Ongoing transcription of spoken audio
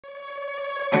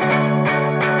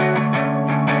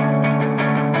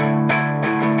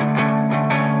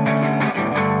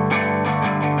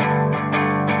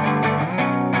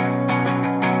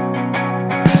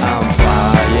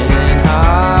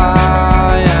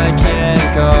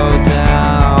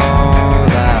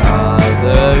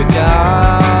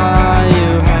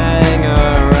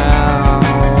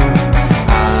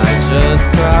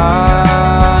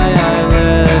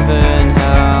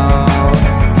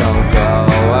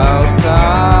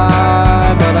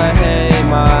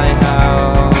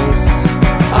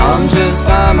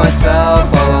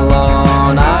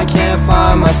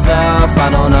off, I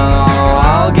don't know.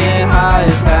 I'll get high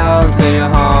as hell till you're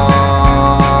home.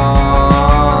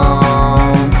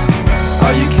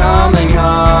 Are you coming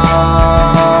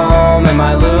home? Am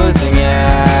I losing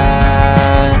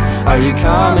it? Are you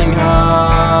coming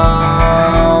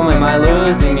home? Am I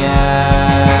losing it?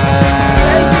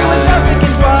 Take you without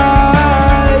thinking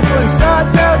twice. When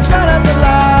shots out, drown out the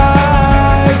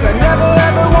lies. I never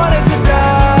ever wanted to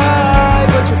die,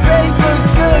 but your face looks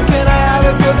good, can I have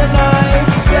it for the night?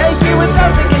 Take you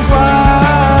without thinking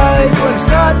twice. When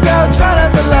shots out, drown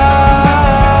out the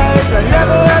lies. I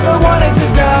never ever wanted to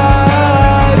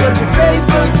die, but your face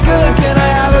looks good, can I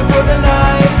have it for the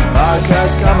night?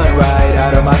 Vodka's coming right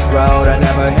out of my throat. I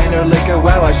never handled liquor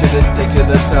well, I should just stick to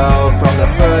the toe. From the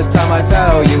first time I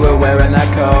felt you were wearing that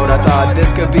coat, I thought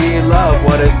this could be love,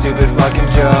 what a stupid fucking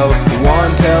joke.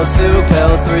 1 pill, 2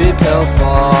 pill, 3 pill, 4.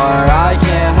 I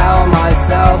can't help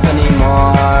myself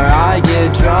anymore. I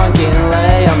get drunk and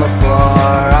lay on the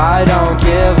floor. I don't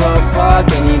give a fuck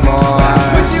anymore. I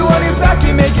put you on your back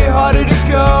and make it harder to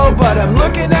go, but I'm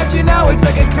looking at you now, it's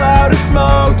like a cloud of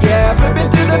smoke.